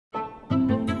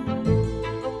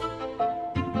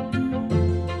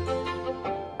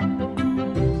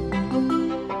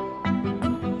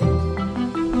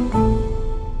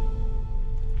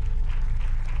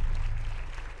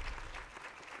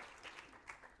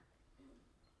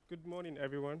Good morning,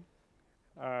 everyone.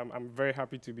 I'm very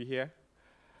happy to be here.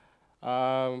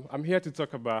 I'm here to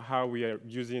talk about how we are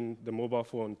using the mobile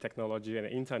phone technology and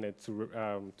the internet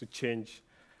to change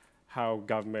how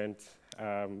government,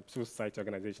 society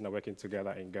organizations are working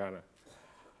together in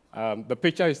Ghana. The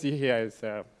picture you see here is,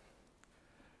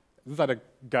 these are the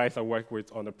guys I work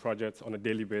with on the project on a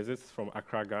daily basis from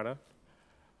Accra, Ghana.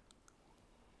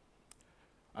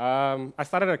 I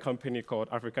started a company called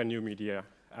Africa New Media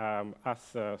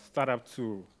as a startup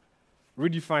to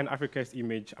redefine Africa's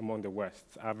image among the West.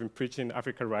 I've been preaching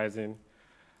Africa Rising,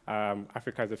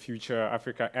 Africa is the future,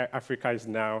 Africa is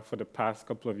now for the past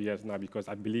couple of years now because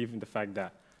I believe in the fact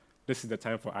that this is the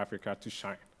time for Africa to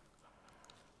shine.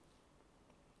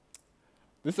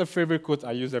 This is a favorite quote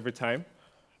I use every time.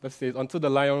 That says, until the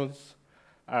lion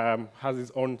has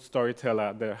his own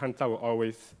storyteller, the hunter will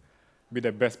always be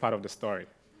the best part of the story.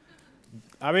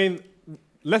 I mean,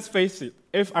 let's face it,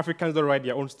 if Africans don't write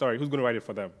their own story, who's going to write it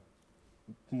for them?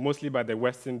 Mostly by the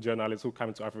Western journalists who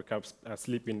come to Africa,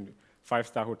 sleep in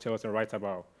five-star hotels and write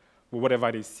about whatever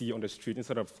they see on the street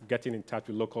instead of getting in touch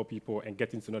with local people and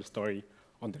getting to know the story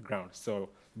on the ground. So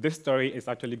this story is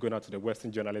actually going out to the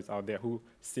Western journalists out there who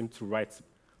seem to write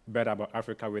better about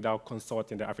Africa without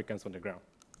consulting the Africans on the ground.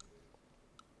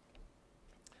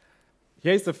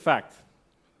 Here's the fact.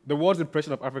 The world's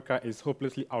impression of Africa is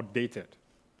hopelessly outdated.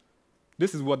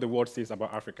 This is what the world says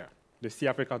about Africa. They see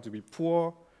Africa to be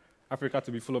poor, Africa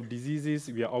to be full of diseases.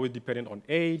 We are always dependent on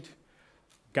aid,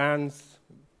 guns,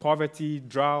 poverty,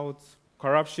 droughts,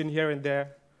 corruption here and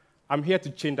there. I'm here to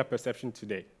change that perception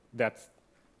today, that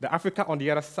the Africa on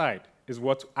the other side is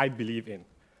what I believe in.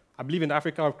 I believe in the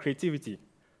Africa of creativity,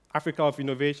 Africa of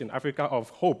innovation, Africa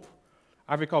of hope,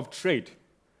 Africa of trade,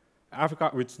 Africa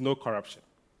with no corruption.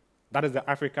 That is the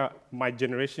Africa my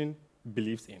generation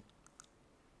believes in.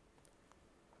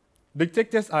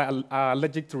 Dictators are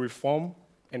allergic to reform,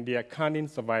 and they are cunning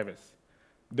survivors.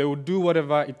 They will do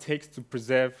whatever it takes to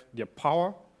preserve their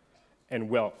power and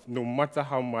wealth, no matter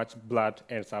how much blood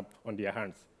ends up on their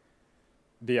hands.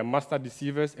 They are master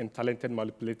deceivers and talented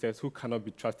manipulators who cannot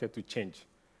be trusted to change.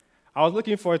 I was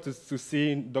looking forward to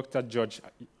seeing Dr. George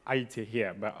Aite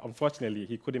here, but unfortunately,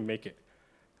 he couldn't make it.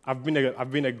 I've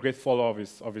been a great follower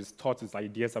of his thoughts, his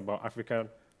ideas about African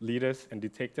leaders and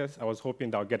dictators. I was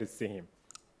hoping that I'll get to see him.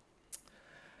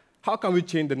 How can we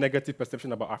change the negative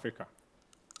perception about Africa?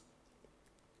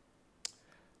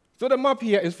 So the map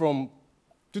here is from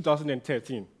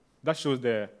 2013. That shows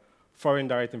the foreign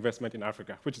direct investment in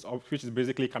Africa, which is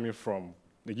basically coming from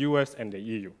the US and the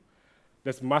EU.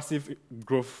 There's massive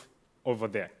growth over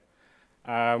there.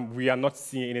 We are not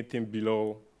seeing anything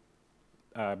below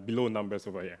numbers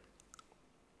over here.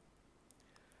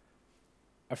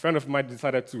 A friend of mine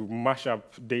decided to mash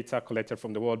up data collected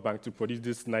from the World Bank to produce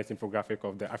this nice infographic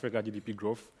of the Africa GDP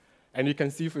growth. And you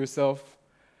can see for yourself,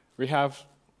 we have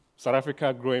South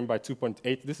Africa growing by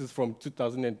 2.8. This is from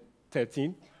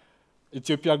 2013.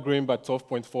 Ethiopia growing by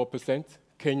 12.4%,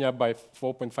 Kenya by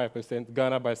 4.5%,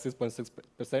 Ghana by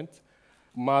 6.6%,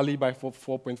 Mali by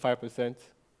 4.5%.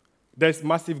 There's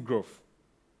massive growth.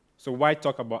 So why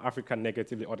talk about Africa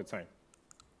negatively all the time?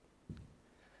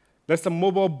 There's a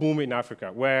mobile boom in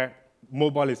Africa where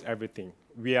mobile is everything.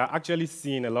 We are actually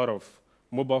seeing a lot of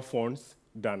mobile phones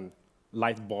than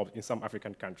light bulbs in some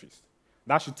African countries.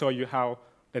 That should tell you how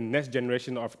the next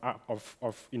generation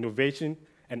of innovation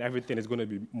and everything is going to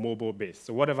be mobile-based.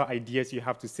 So whatever ideas you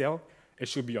have to sell, it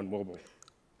should be on mobile.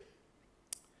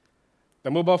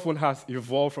 The mobile phone has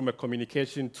evolved from a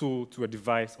communication tool to a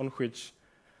device on which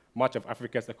much of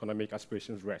Africa's economic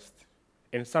aspirations rest.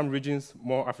 In some regions,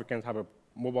 more Africans have a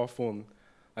mobile phone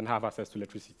and have access to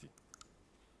electricity.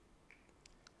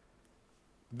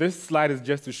 This slide is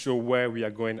just to show where we are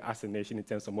going as a nation in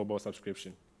terms of mobile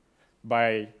subscription.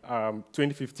 By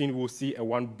 2015, we'll see a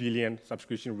 1 billion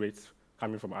subscription rates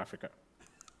coming from Africa.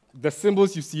 The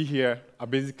symbols you see here are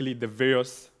basically the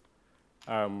various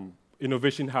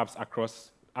innovation hubs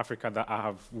across Africa that I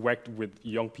have worked with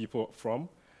young people from.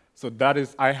 So that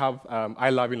is, I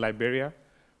Love in Liberia.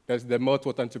 There's the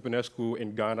Meltwater Entrepreneur School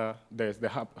in Ghana. There's the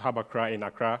Hub Accra in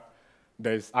Accra.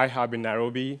 There's iHub in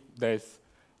Nairobi. There's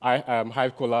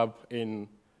Hive Collab in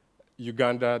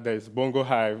Uganda. There's Bongo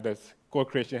Hive. There's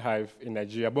Co-Creation Hive in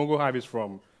Nigeria. Bongo Hive is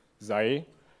from Zaire,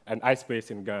 and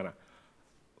iSpace in Ghana.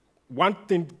 One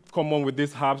thing common with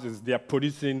these hubs is they are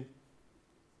producing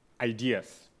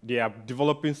ideas. They are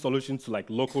developing solutions to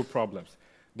local problems.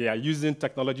 They are using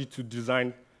technology to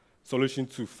design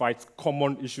solutions to fight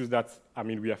common issues that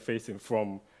we are facing,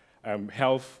 from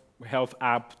health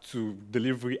app to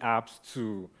delivery apps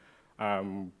to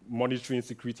monitoring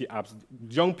security apps.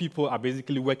 Young people are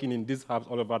basically working in these hubs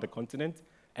all over the continent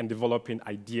and developing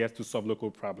ideas to solve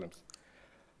local problems.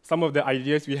 Some of the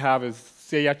ideas we have is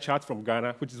Seya Chat from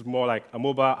Ghana, which is more like a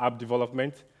mobile app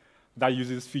development that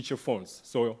uses feature phones.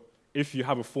 So if you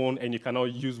have a phone and you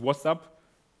cannot use WhatsApp,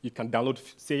 you can download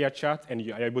Seya Chat and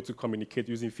you are able to communicate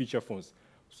using feature phones.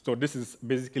 So this is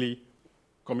basically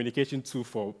communication tool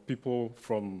for people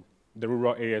from the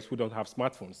rural areas who don't have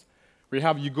smartphones. We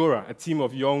have Ugora, a team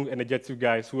of young, energetic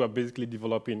guys who are basically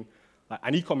developing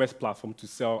an e-commerce platform to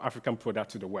sell African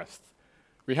products to the West.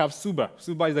 We have Suba.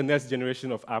 Suba is the next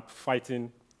generation of app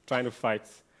trying to fight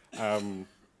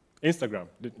Instagram.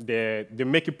 They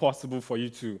make it possible for you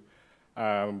to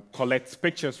collect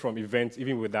pictures from events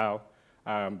even without,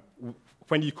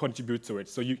 when you contribute to it.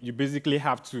 So you basically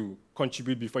have to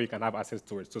contribute before you can have access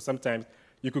to it. So sometimes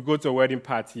you could go to a wedding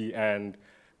party and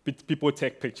people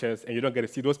take pictures and you don't get to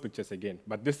see those pictures again.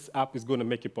 But this app is going to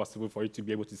make it possible for you to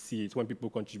be able to see it when people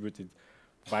contributed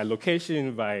by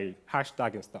location, by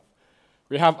hashtag and stuff.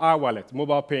 We have our wallet,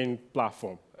 mobile paying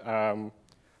platform.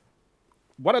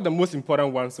 One of the most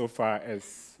important ones so far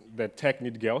is the Tech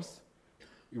Need Girls,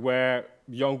 where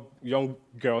young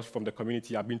girls from the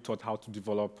community are being taught how to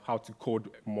develop, how to code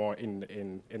more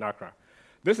in Accra.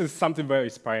 This is something very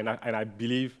inspiring, and I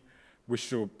believe we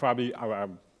should probably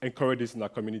encourage this in our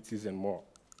communities and more.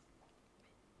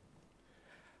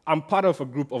 I'm part of a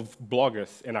group of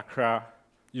bloggers in Accra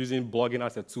using blogging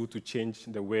as a tool to change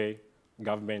the way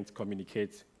government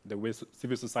communicates, the way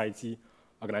civil society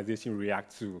organizations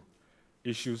react to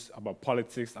issues about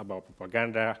politics, about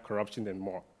propaganda, corruption, and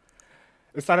more.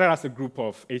 It started as a group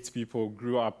of 8 people,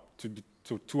 grew up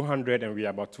to 200, and we are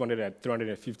about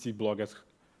 250 bloggers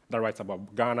that write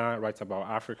about Ghana, write about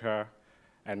Africa,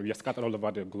 and we are scattered all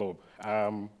over the globe.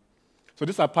 So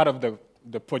these are part of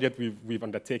the project we've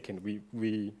undertaken.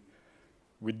 We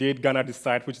did Ghana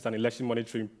Decide, which is an election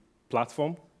monitoring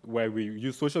platform where we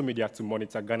use social media to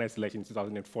monitor Ghana's election in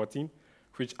 2014,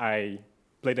 which I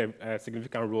played a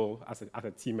significant role as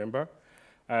a team member.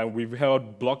 We've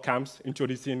held blog camps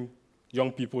introducing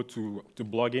young people to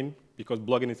blogging, because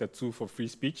blogging is a tool for free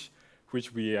speech,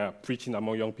 which we are preaching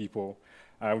among young people.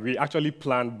 We actually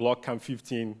planned Blog Camp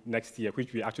 15 next year,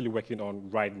 which we're actually working on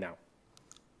right now.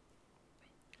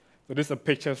 So these are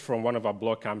pictures from one of our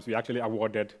blog camps. We actually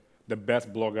awarded the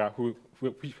best blogger,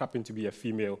 which happened to be a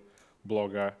female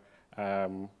blogger,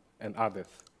 and others.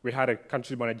 We had a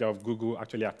country manager of Google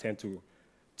actually attend to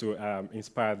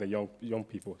inspire the young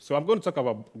people. So I'm going to talk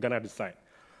about Ghana Decide.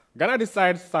 Ghana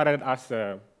Decide started as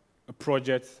a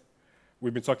project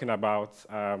we've been talking about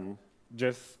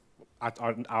just at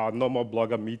our normal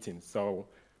blogger meetings. So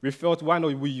we felt, why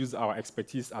not we use our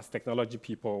expertise as technology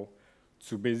people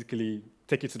to basically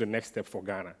take it to the next step for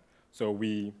Ghana. So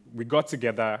we got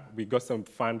together, we got some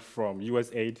funds from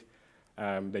USAID,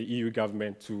 the EU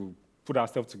government, to put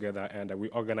ourselves together, and we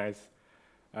organized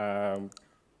a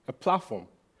platform.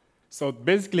 So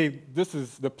basically, this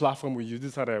is the platform we use.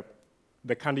 These are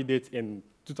the candidates in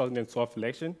 2012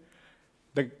 election.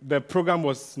 The program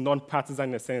was non-partisan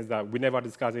in the sense that we never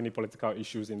discussed any political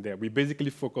issues in there. We basically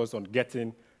focused on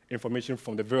getting information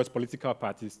from the various political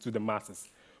parties to the masses.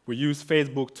 We use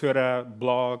Facebook, Twitter,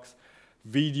 blogs,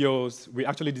 videos. We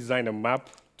actually designed a map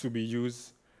to be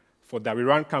used for that. We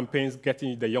ran campaigns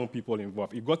getting the young people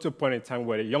involved. It got to a point in time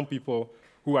where the young people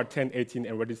who are 10, 18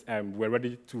 and were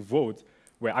ready to vote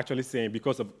were actually saying,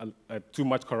 because of too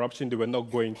much corruption, they were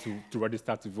not going to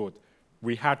register to vote.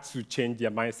 We had to change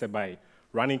their mindset by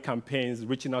running campaigns,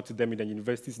 reaching out to them in the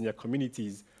universities, in their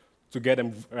communities, to get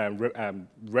them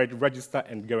register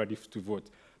and get ready to vote.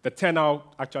 The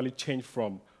turnout actually changed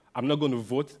from I'm not going to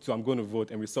vote to I'm going to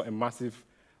vote, and we saw a massive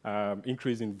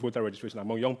increase in voter registration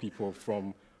among young people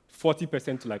from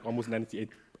 40% to like almost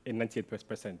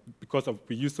 98%, because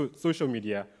we use social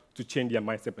media to change their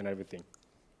mindset and everything.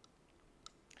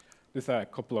 These are a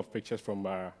couple of pictures from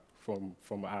our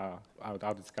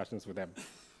discussions with them.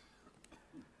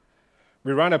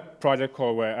 We ran a project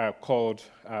called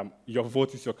Your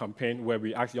Vote is Your Campaign, where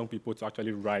we asked young people to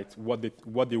actually write what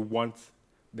they want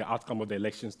the outcome of the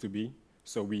elections to be.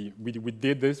 So we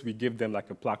did this. We gave them like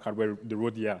a placard where they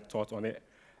wrote their thoughts on it,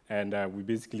 and we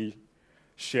basically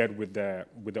shared with the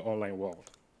online world.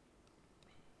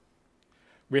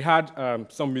 We had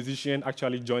some musicians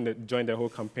actually join the whole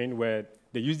campaign, where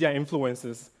they used their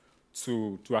influences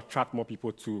to attract more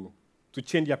people to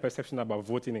change their perception about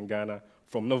voting in Ghana,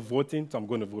 from not voting to I'm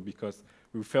going to vote, because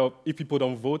we felt if people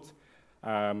don't vote,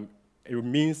 it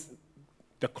means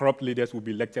the corrupt leaders will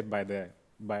be elected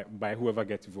by whoever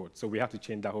gets to vote. So we have to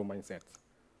change that whole mindset.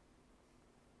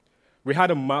 We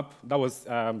had a map that was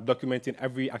documenting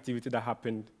every activity that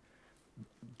happened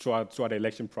throughout the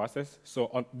election process.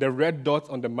 So the red dot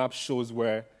on the map shows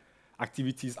where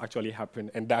activities actually happen,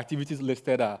 and the activities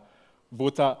listed are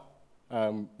voter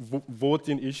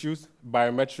voting issues,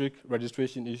 biometric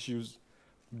registration issues,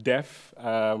 deaf,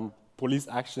 police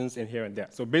actions, and here and there.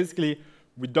 So basically,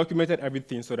 we documented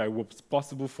everything so that it was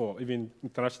possible for even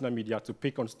international media to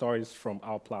pick on stories from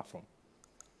our platform.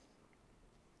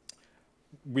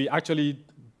 We actually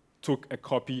took a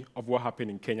copy of what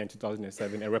happened in Kenya in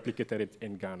 2007 and replicated it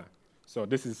in Ghana. So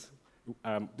this is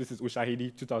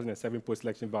Ushahidi 2007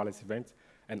 post-election violence event,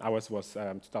 and ours was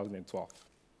 2012.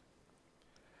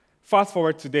 Fast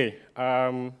forward today,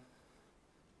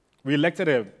 we elected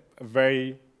a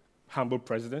very humble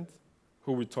president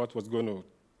who we thought was going to,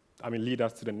 lead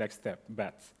us to the next step,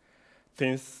 but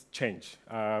things change.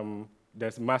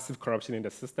 There's massive corruption in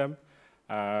the system.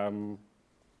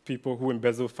 People who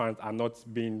embezzle funds are not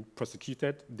being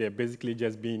prosecuted. They're basically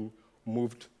just being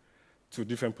moved to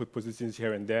different positions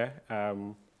here and there.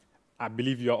 I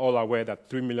believe you're all aware that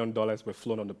 $3 million were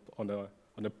flown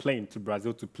on a plane to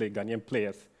Brazil to play Ghanaian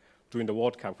players during the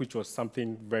World Cup, which was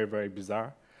something very, very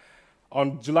bizarre.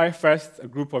 On July 1st, a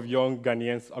group of young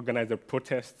Ghanaians organized a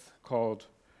protest called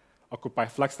Occupy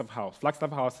Flagstaff House.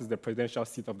 Flagstaff House is the presidential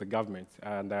seat of the government,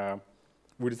 and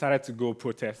we decided to go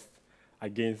protest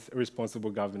against irresponsible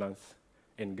governance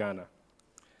in Ghana.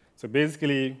 So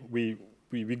basically, we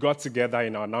got together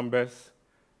in our numbers,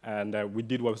 and we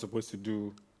did what we were supposed to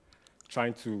do,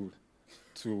 trying to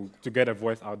get a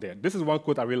voice out there. This is one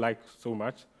quote I really like so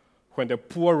much. When the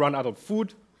poor run out of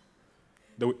food,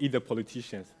 they will eat the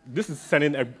politicians. This is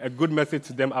sending a good message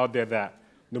to them out there that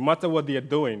no matter what they are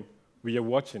doing, we are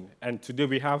watching. And today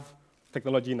we have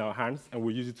technology in our hands, and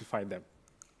we use it to fight them.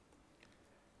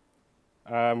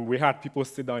 We had people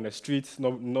sit down in the streets,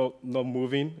 not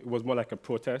moving. It was more like a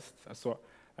protest.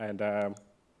 And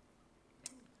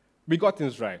we got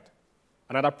things right.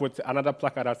 Another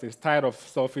placard that says, tired of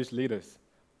selfish leaders.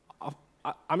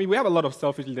 We have a lot of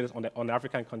selfish leaders on the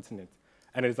African continent,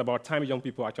 and it's about time young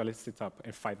people actually sit up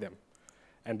and fight them.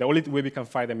 And the only way we can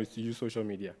fight them is to use social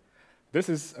media. This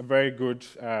is a very good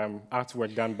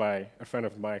artwork done by a friend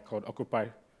of mine called Occupy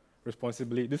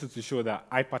Responsibly. This is to show that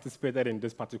I participated in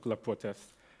this particular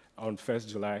protest on 1st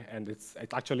July, and it's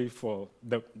actually for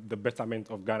the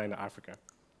betterment of Ghana and Africa.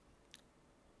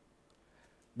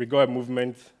 We got a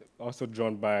movement also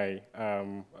drawn by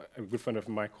a good friend of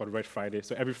mine called Red Friday.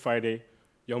 So every Friday,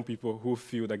 young people who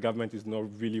feel the government is not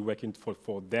really working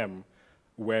for them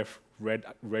wear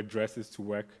red dresses to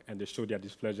work, and they show their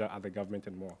displeasure at the government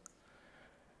and more.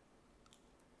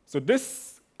 So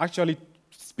this actually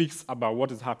speaks about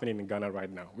what is happening in Ghana right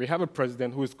now. We have a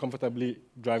president who is comfortably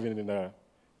driving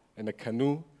in a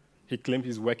canoe. He claims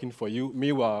he's working for you.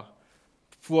 Meanwhile,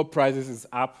 fuel prices is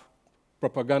up.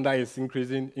 Propaganda is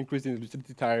increasing the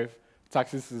utility tariff.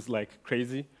 Taxes is like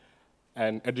crazy.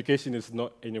 And education is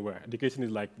not anywhere. Education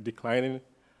is like declining.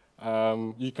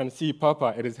 You can see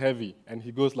Papa, it is heavy. And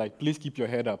he goes like, please keep your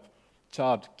head up.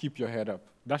 Child, keep your head up.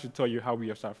 That should tell you how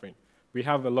we are suffering. We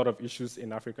have a lot of issues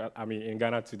in in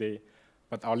Ghana today,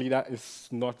 but our leader is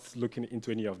not looking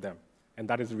into any of them. And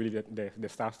that is really the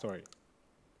sad story.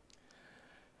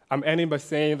 I'm ending by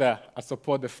saying that I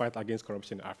support the fight against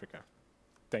corruption in Africa.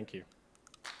 Thank you.